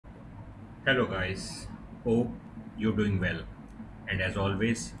Hello guys, hope you're doing well. And as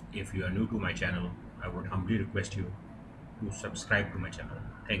always, if you are new to my channel, I would humbly request you to subscribe to my channel.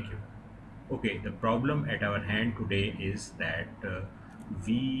 Thank you. Okay, the problem at our hand today is that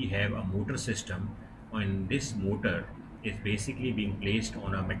we have a motor system, and this motor is basically being placed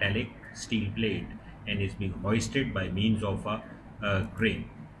on a metallic steel plate and is being hoisted by means of a crane.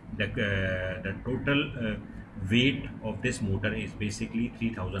 The total weight of this motor is basically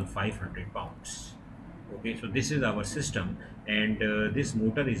 3,500 pounds. Okay, so this is our system, and this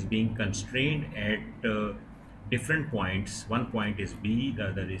motor is being constrained at different points. One point is B, the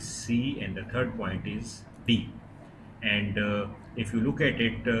other is C, and the third point is D. And if you look at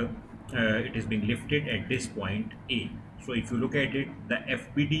it, it is being lifted at this point A. So if you look at it, the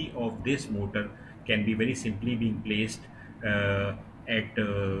FBD of this motor can be very simply being placed at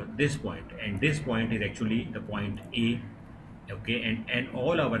this point, and this point is actually the point A. Okay, and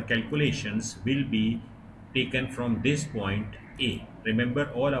all our calculations will be taken from this point A. Remember,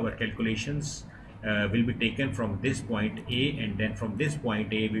 all our calculations will be taken from this point A, and then from this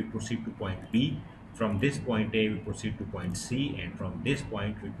point A we proceed to point B. From this point A we proceed to point C, and from this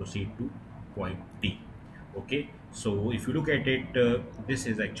point we proceed to point D. Okay, so if you look at it, this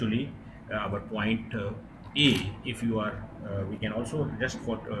is actually our point A. If you are we can also, just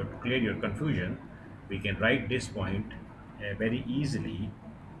for to clear your confusion, we can write this point very easily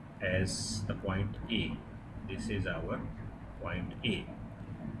as the point A. This is our point A.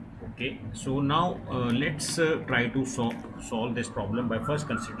 Okay, so now let's try to solve this problem by first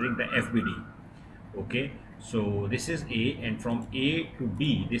considering the FBD. Okay, so this is A, and from A to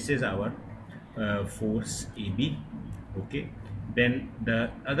B this is our force AB. Okay, then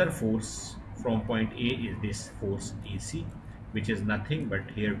the other force from point A is this force AC, which is nothing but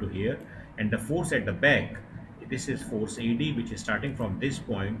here to here, and the force at the back, this is force AD, which is starting from this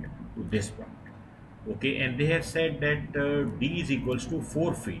point to this point. Okay, and they have said that D is equals to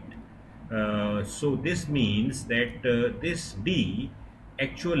 4 feet. So this means that this D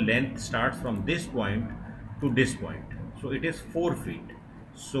actual length starts from this point to this point, so it is 4 feet.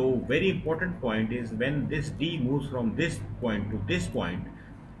 So very important point is, when this D moves from this point to this point,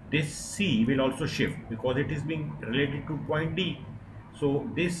 this C will also shift because it is being related to point D. So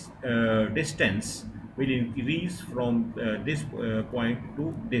this distance will increase from this point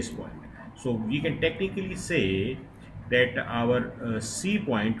to this point. So we can technically say that our C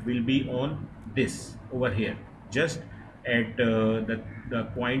point will be on this over here, just at the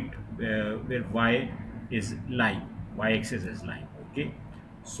point where Y is lying, Y axis is lying. Okay,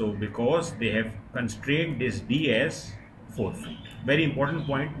 so because they have constrained this D as 4 feet. Very important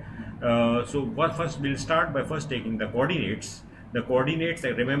point. So what first we'll start by first taking the coordinates. The coordinates,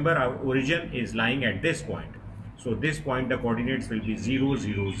 remember, our origin is lying at this point. So this point, the coordinates will be 0,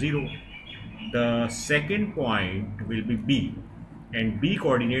 0, 0. The second point will be B, and B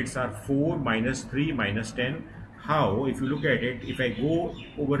coordinates are 4, -3, -10. How? If you look at it, if I go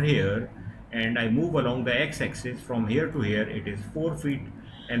over here and I move along the x-axis from here to here, it is 4 feet,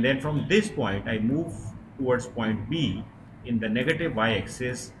 and then from this point I move towards point B in the negative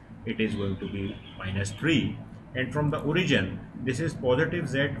y-axis, it is going to be -3, and from the origin, this is positive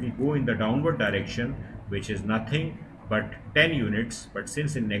z, we go in the downward direction, which is nothing but 10 units, but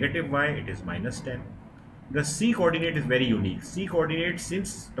since in negative y it is -10. The C coordinate is very unique. C coordinate,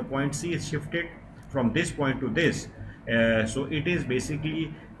 since the point C is shifted from this point to this, so it is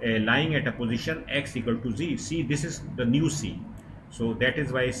basically lying at a position x equal to z. See, this is the new C, so that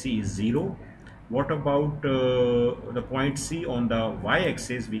is why C is 0. What about the point C on the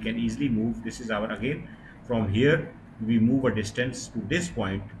y-axis? We can easily move. This is our, again, from here we move a distance to this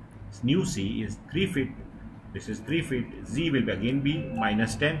point. New C is 3 feet. This is 3 feet. Z will again be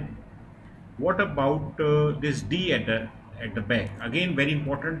 -10. What about this D at the back? Again, very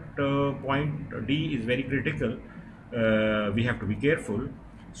important point. D is very critical. We have to be careful.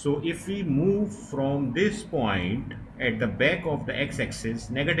 So if we move from this point at the back of the x-axis,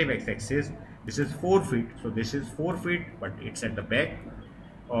 negative x-axis, this is 4 feet. So this is 4 feet, but it's at the back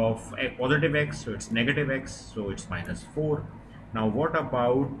of a positive x, so it's negative x, so it's -4. Now what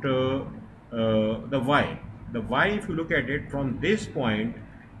about the y? The y, if you look at it, from this point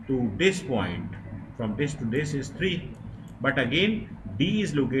to this point, from this to this is 3, but again D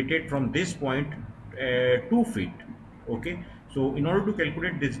is located from this point 2 feet. Okay, so in order to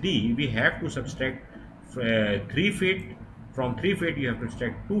calculate this D, we have to subtract 3 feet. From 3 feet you have to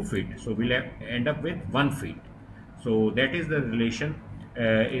subtract 2 feet, so we'll end up with 1 feet. So that is the relation,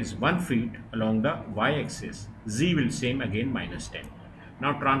 is 1 feet along the y-axis. Z will same again -10.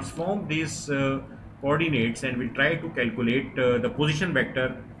 Now transform these coordinates and we'll try to calculate the position vector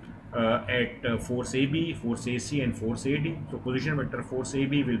at force AB, force AC, and force AD. So position vector force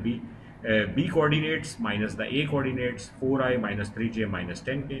AB will be B coordinates minus the A coordinates, 4i minus 3j minus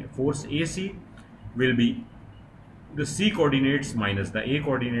 10k. Force AC will be the C coordinates minus the A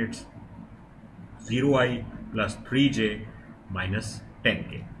coordinates, 0i plus 3j minus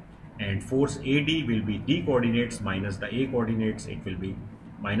 10k. And force AD will be D coordinates minus the A coordinates. It will be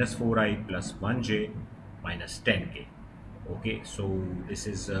minus 4i plus 1j minus 10k. Okay, so this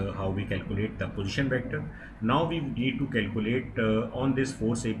is how we calculate the position vector. Now we need to calculate on this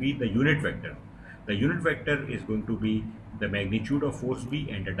force AB the unit vector. The unit vector is going to be the magnitude of force B,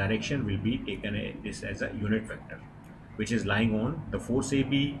 and the direction will be taken this as a unit vector, which is lying on the force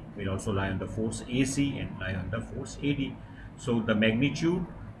AB, will also lie on the force AC and lie on the force AD. So the magnitude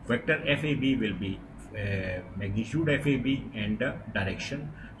vector FAB will be magnitude FAB and the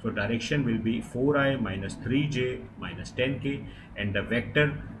direction. So direction will be 4i minus 3j minus 10k, and the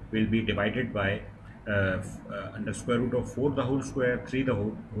vector will be divided by under square root of 4 the whole square, 3 the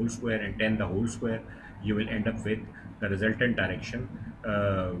whole square, and 10 the whole square. You will end up with the resultant direction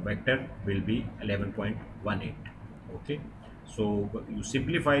vector will be 11.18. Okay, so you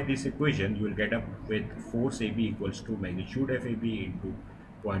simplify this equation, you will get up with force AB equals to magnitude FAB into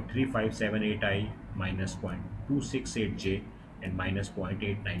 0.3578i minus 0.268j and minus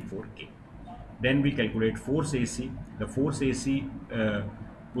 0.894k. Then we calculate force AC. The force AC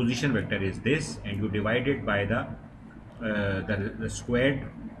position vector is this, and you divide it by the squared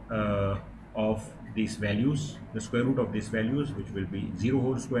of these values, the square root of these values, which will be 0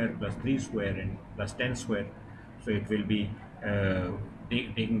 whole square plus 3 square and plus 10 square. So it will be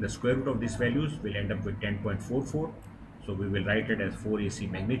taking the square root of these values, will end up with 10.44. So we will write it as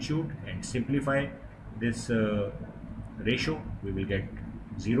 4AC magnitude and simplify this ratio. We will get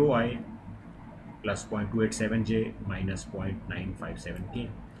 0i plus 0.287j minus 0.957k.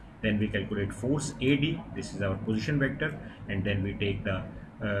 Then we calculate force AD. This is our position vector, and then we take the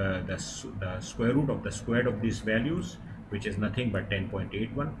square root of the squared of these values, which is nothing but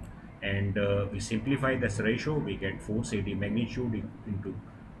 10.81, and we simplify this ratio. We get force AD magnitude into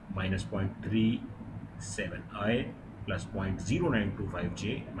minus 0.37i plus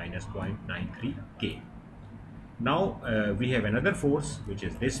 0.0925j minus 0.93k. Now we have another force, which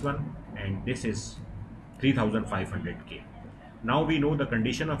is this one, and this is 3500k. Now we know the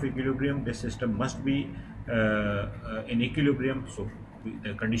condition of equilibrium. This system must be in equilibrium. So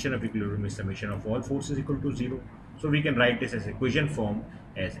the condition of equilibrium is summation of all forces equal to 0. So we can write this as equation form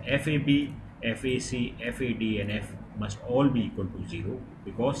as FAB, FAC, FAD, and F must all be equal to 0,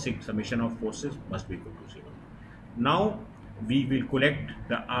 because summation of forces must be equal to 0. Now we will collect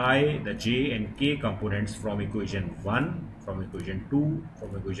the I, the J, and K components from equation 1, from equation 2,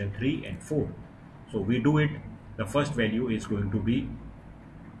 from equation 3 and 4. So we do it. The first value is going to be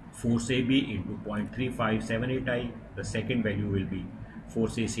force AB into 0.3578i. The second value will be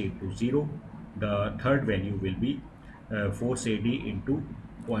force AC into 0. The third value will be force AD into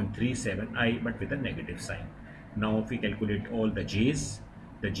 0.37i, but with a negative sign. Now if we calculate all the J's,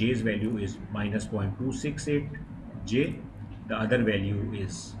 the J's value is minus 0.268j. The other value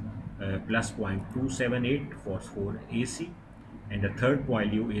is plus 0.278 for AC, and the third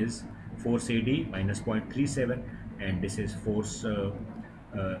value is force AD minus 0.37, and this is force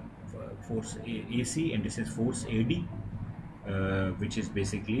AC, and this is force AD, which is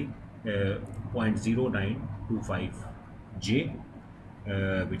basically 0.0925j,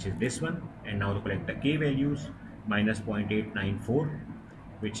 which is this one. And now to collect the K values, minus 0.894,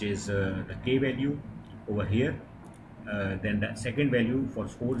 which is the K value over here. Then the second value for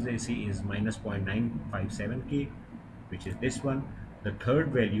force AC is minus 0.957k, which is this one. The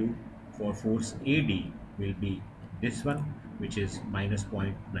third value for force AD will be this one, which is minus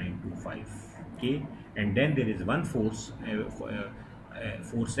 0.925k. And then there is one force,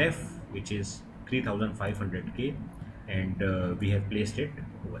 force F, which is 3500k, and we have placed it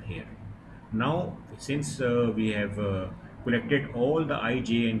over here. Now since we have collected all the I,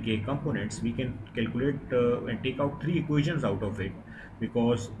 J, and K components, we can calculate and take out three equations out of it,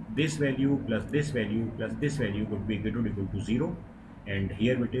 because this value plus this value plus this value would be equal to 0, and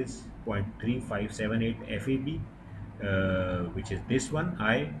here it is 0.3578 FAB, which is this one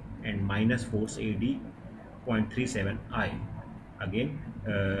I, and minus force AD 0.37I. Again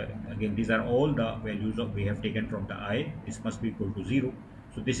these are all the values of we have taken from the I. This must be equal to 0,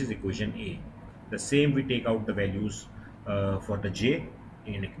 so this is equation A. The same we take out the values for the J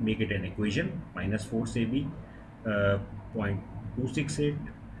and make it an equation, minus force AB 0.268,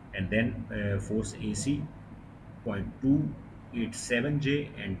 and then force AC 0.287J,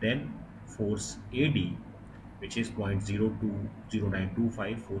 and then force AD which is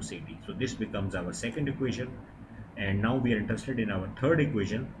 0.020925 force AD. So this becomes our second equation. And now we are interested in our third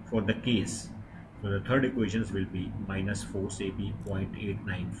equation for the case. So the third equations will be minus force AB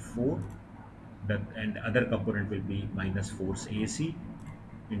 0.894, and the other component will be minus force AC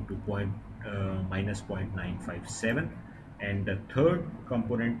into minus 0.957, and the third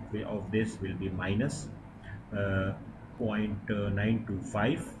component of this will be minus uh,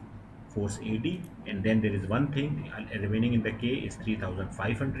 0.925 force AD, and then there is one thing remaining in the K is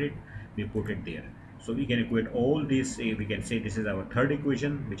 3500. We put it there. So we can equate all this. We can say this is our third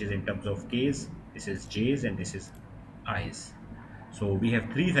equation, which is in terms of K's, this is J's, and this is I's. So we have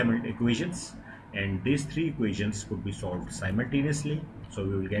three equations, and these three equations could be solved simultaneously. So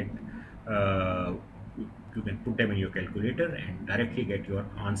we will get, uh, you can put them in your calculator and directly get your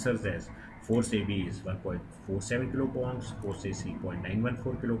answers as force AB is 1.47 kilopounds, force AC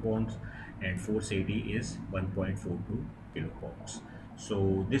 0.914 kilopounds, and force AD is 1.42 kilopounds.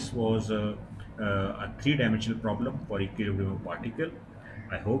 So this was a three-dimensional problem for equilibrium of particle.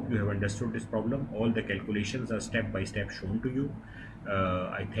 I hope you have understood this problem. All the calculations are step by step shown to you.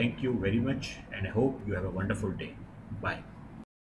 I thank you very much, and I hope you have a wonderful day. Bye.